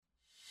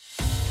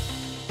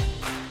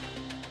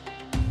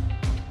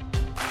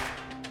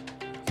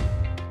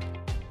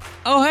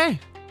Oh, hey,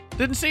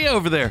 didn't see you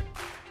over there.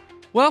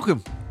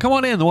 Welcome. Come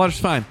on in. The water's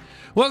fine.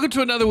 Welcome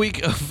to another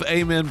week of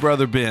Amen,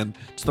 Brother Ben.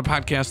 It's the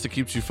podcast that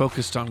keeps you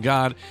focused on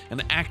God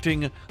and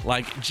acting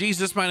like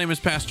Jesus. My name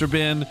is Pastor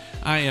Ben.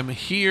 I am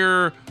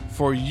here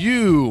for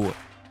you.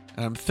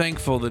 And I'm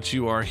thankful that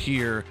you are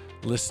here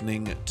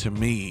listening to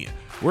me.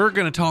 We're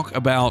going to talk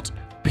about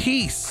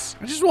peace.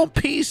 I just want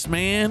peace,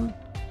 man.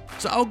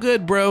 It's all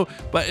good, bro.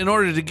 But in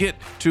order to get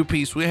to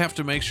peace, we have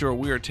to make sure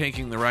we are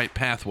taking the right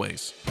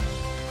pathways.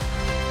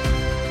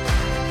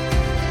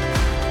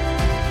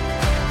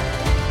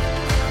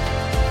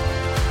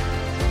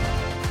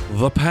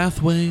 The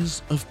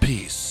pathways of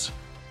peace.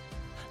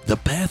 The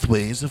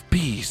pathways of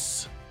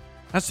peace.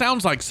 That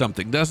sounds like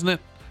something, doesn't it?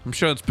 I'm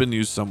sure it's been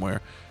used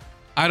somewhere.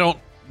 I don't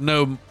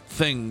know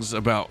things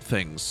about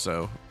things,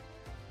 so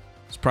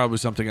it's probably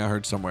something I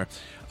heard somewhere.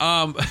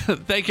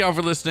 Thank y'all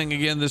for listening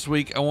again this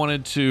week. I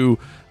wanted to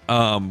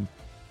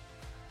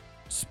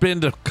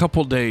spend a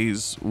couple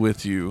days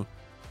with you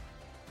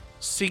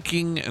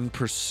seeking and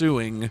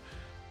pursuing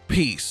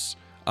peace.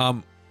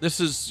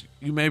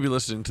 You may be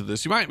listening to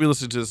this. You might be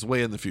listening to this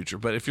way in the future,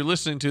 but if you're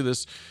listening to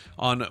this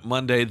on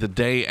Monday, the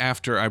day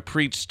after I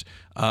preached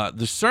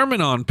the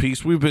sermon on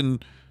peace, we've been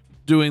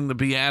doing the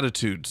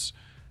Beatitudes,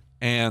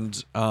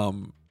 and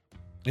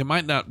it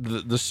might not,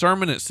 the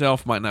sermon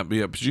itself might not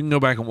be up, but you can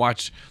go back and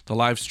watch the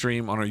live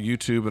stream on our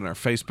YouTube and our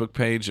Facebook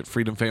page at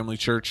Freedom Family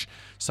Church,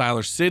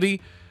 Siler City.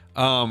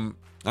 I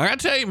gotta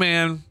tell you,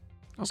 man,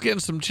 I was getting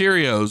some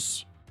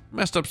Cheerios,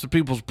 messed up some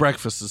people's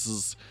breakfasts. This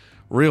is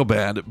real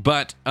bad,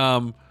 but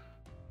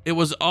it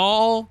was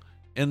all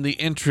in the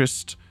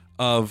interest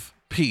of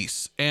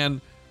peace. And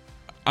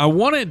I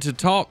wanted to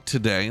talk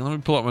today, let me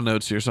pull up my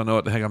notes here so I know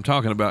what the heck I'm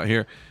talking about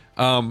here,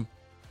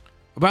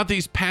 about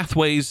these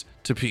pathways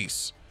to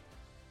peace.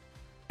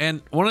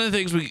 And one of the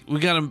things we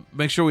got to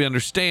make sure we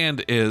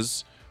understand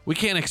is we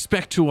can't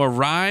expect to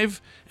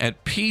arrive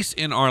at peace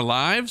in our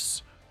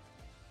lives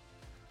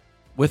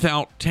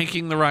without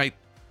taking the right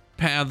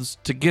paths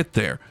to get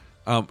there.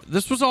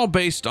 This was all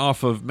based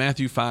off of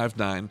Matthew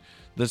 5:9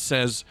 that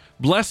says,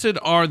 "Blessed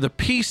are the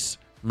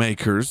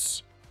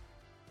peacemakers,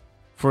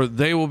 for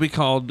they will be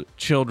called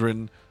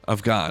children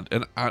of God."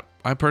 And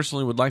I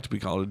personally would like to be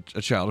called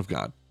a child of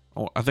God.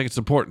 I think it's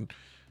important.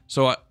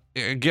 So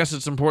I guess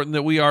it's important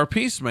that we are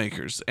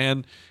peacemakers.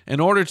 And in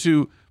order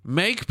to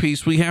make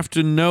peace, we have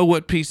to know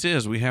what peace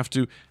is. We have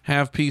to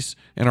have peace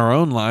in our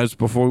own lives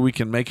before we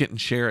can make it and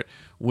share it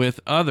with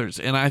others.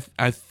 And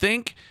I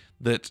think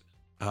that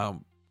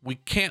we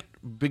can't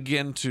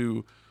begin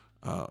to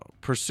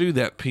pursue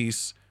that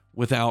peace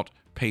without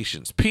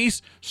patience.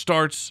 Peace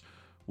starts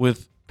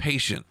with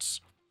patience.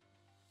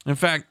 In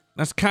fact,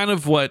 that's kind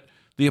of what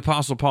the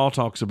Apostle Paul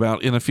talks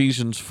about in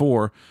Ephesians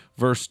 4,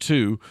 verse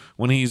 2,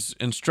 when he's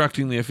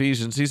instructing the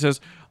Ephesians. He says,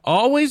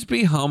 "Always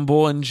be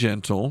humble and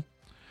gentle,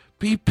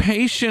 be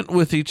patient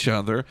with each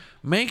other,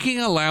 making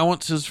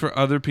allowances for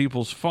other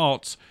people's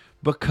faults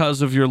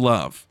because of your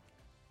love."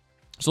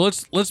 So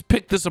let's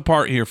pick this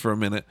apart here for a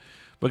minute,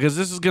 because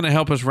this is going to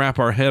help us wrap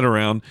our head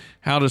around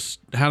how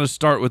to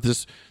start with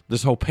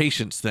this whole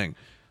patience thing.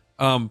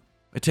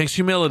 It takes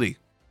humility,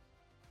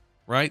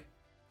 right?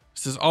 It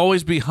says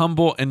always be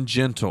humble and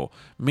gentle,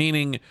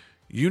 meaning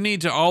you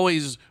need to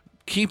always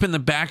keep in the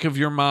back of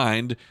your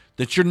mind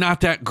that you're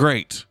not that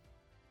great.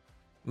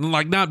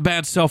 Like, not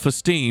bad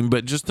self-esteem,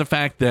 but just the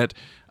fact that,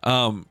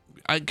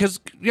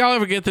 because y'all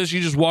ever get this? You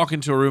just walk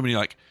into a room and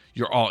you're like,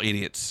 you're all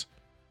idiots.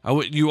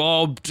 You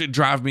all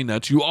drive me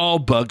nuts. You all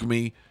bug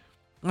me.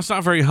 That's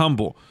not very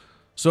humble.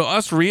 So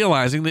us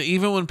realizing that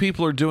even when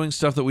people are doing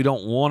stuff that we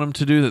don't want them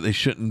to do, that they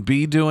shouldn't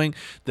be doing,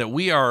 that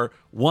we are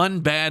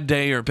one bad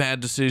day or bad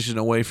decision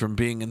away from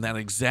being in that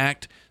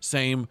exact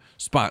same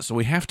spot. So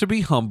we have to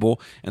be humble,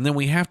 and then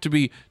we have to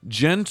be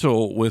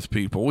gentle with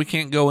people. We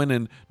can't go in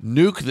and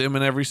nuke them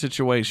in every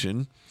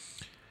situation.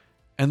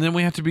 And then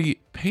we have to be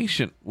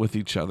patient with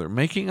each other,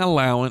 making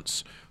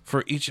allowance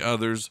for each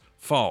other's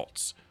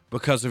faults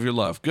because of your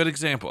love. Good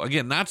example.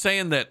 Again, not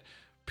saying that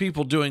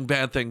people doing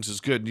bad things is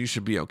good and you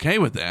should be okay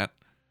with that,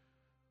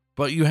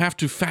 but you have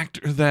to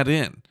factor that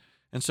in.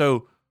 And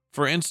so,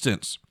 for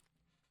instance,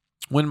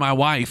 when my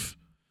wife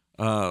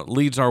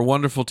leads our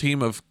wonderful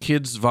team of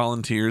kids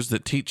volunteers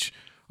that teach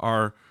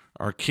our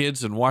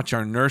kids and watch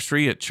our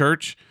nursery at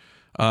church,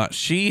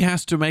 she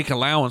has to make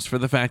allowance for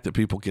the fact that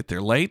people get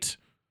there late,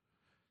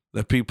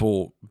 that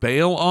people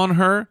bail on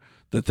her,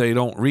 that they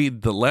don't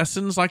read the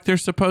lessons like they're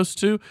supposed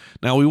to.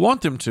 Now, we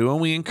want them to,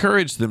 and we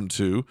encourage them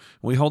to.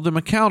 We hold them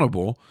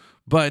accountable,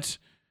 but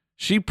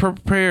she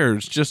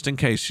prepares just in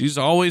case. She's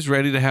always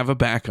ready to have a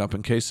backup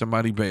in case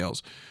somebody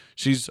bails.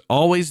 She's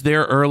always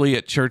there early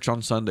at church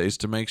on Sundays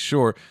to make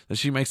sure that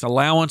she makes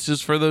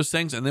allowances for those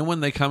things. And then when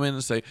they come in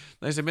and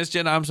they say, "Miss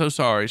Jenna, I'm so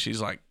sorry." She's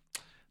like,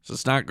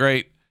 "It's not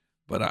great,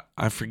 but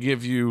I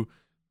forgive you.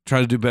 Try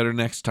to do better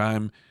next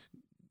time.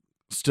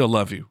 Still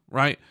love you,"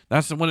 right?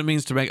 That's what it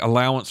means to make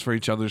allowance for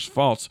each other's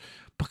faults,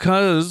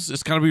 because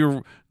it's got to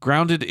be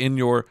grounded in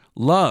your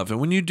love. And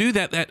when you do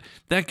that,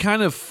 that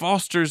kind of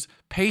fosters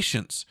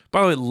patience.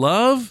 By the way,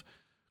 love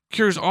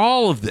cures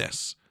all of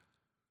this.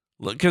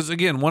 Because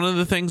again, one of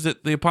the things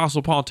that the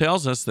Apostle Paul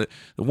tells us, that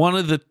one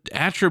of the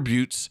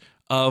attributes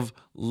of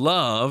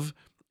love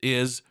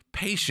is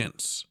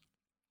patience.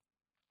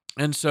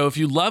 And so if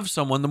you love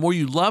someone, the more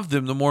you love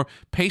them, the more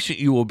patient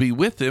you will be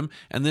with them,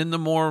 and then the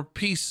more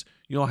peace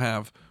you'll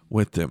have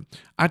with them.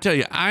 I tell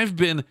you, I've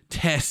been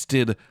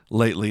tested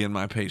lately in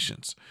my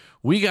patience.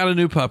 We got a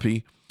new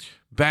puppy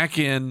back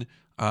in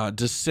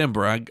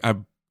December. I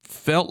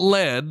felt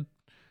led,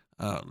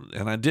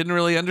 and I didn't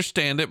really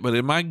understand it, but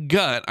in my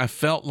gut, I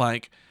felt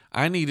like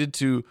I needed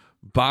to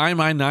buy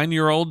my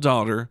 9-year-old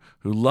daughter,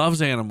 who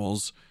loves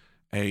animals,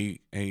 a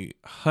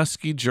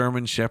husky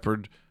German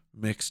Shepherd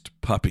mixed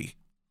puppy.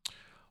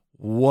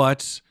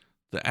 What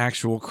the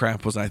actual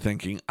crap was I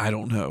thinking? I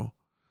don't know.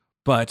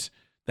 But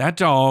that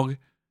dog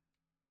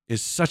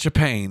is such a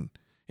pain.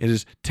 It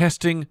is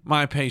testing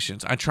my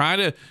patience. I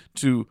try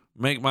to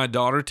make my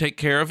daughter take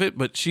care of it,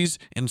 but she's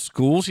in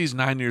school. She's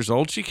 9 years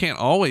old. She can't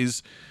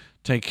always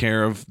take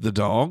care of the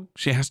dog.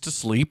 She has to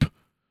sleep.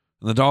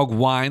 And the dog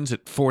whines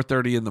at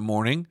 4:30 in the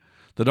morning.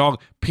 The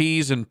dog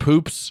pees and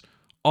poops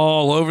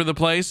all over the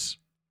place.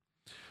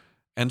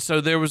 And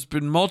so there was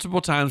been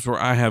multiple times where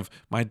I have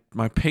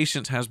my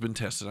patience has been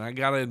tested. I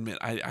got to admit,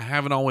 I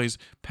haven't always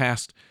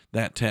passed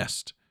that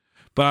test.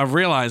 But I've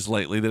realized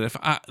lately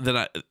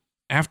that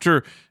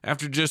after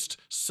just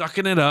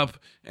sucking it up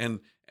and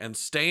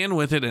staying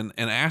with it and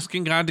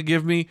asking God to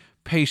give me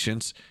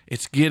patience,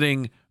 it's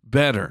getting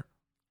better.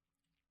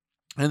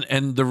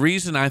 And the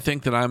reason I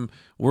think that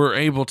we're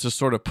able to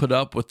sort of put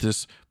up with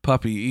this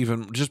puppy,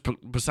 even just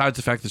besides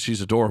the fact that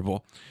she's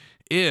adorable,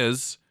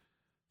 is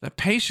that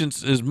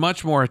patience is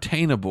much more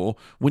attainable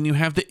when you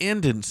have the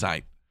end in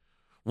sight.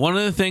 One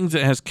of the things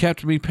that has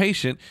kept me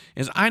patient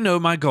is I know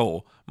my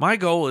goal. My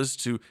goal is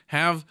to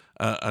have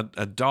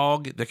a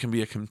dog that can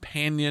be a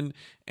companion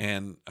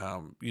and,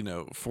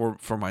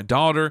 for my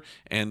daughter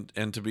and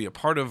to be a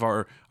part of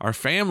our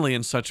family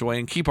in such a way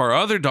and keep our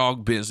other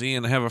dog busy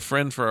and have a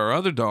friend for our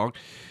other dog.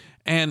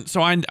 And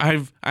so I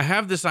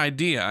have this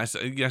idea. I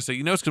say, it's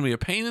going to be a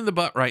pain in the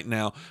butt right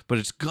now, but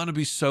it's going to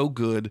be so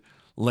good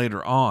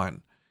later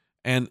on.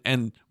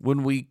 And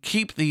when we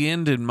keep the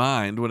end in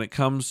mind, when it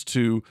comes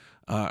to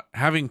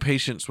having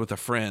patience with a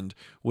friend,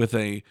 with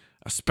a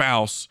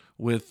spouse,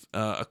 with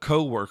a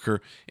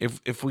coworker,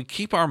 if we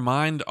keep our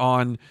mind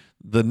on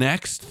the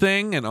next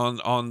thing and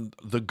on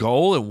the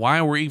goal and why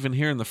we're even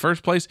here in the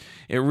first place,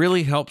 it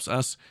really helps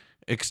us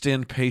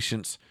extend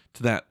patience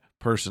to that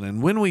person.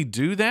 And when we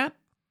do that,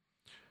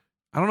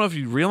 I don't know if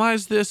you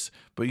realize this,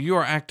 but you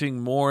are acting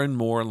more and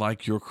more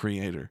like your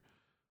Creator.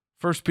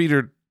 1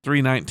 Peter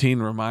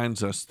 3:19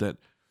 reminds us that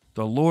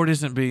the Lord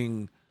isn't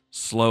being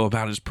slow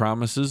about his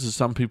promises, as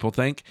some people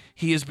think.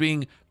 He is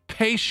being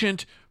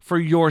patient for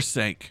your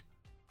sake.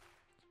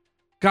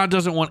 God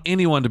doesn't want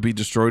anyone to be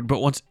destroyed, but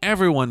wants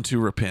everyone to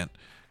repent.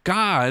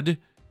 God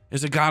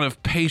is a God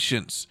of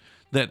patience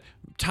that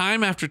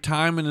time after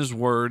time in his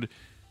word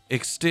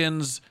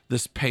extends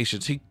this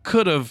patience. He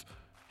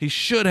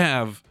should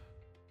have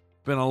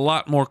been a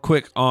lot more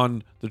quick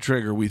on the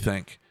trigger, we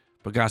think.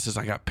 But God says,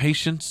 I got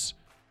patience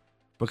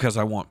because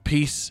I want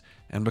peace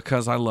and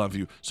because I love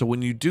you. So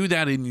when you do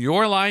that in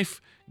your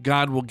life,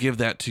 God will give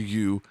that to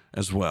you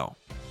as well.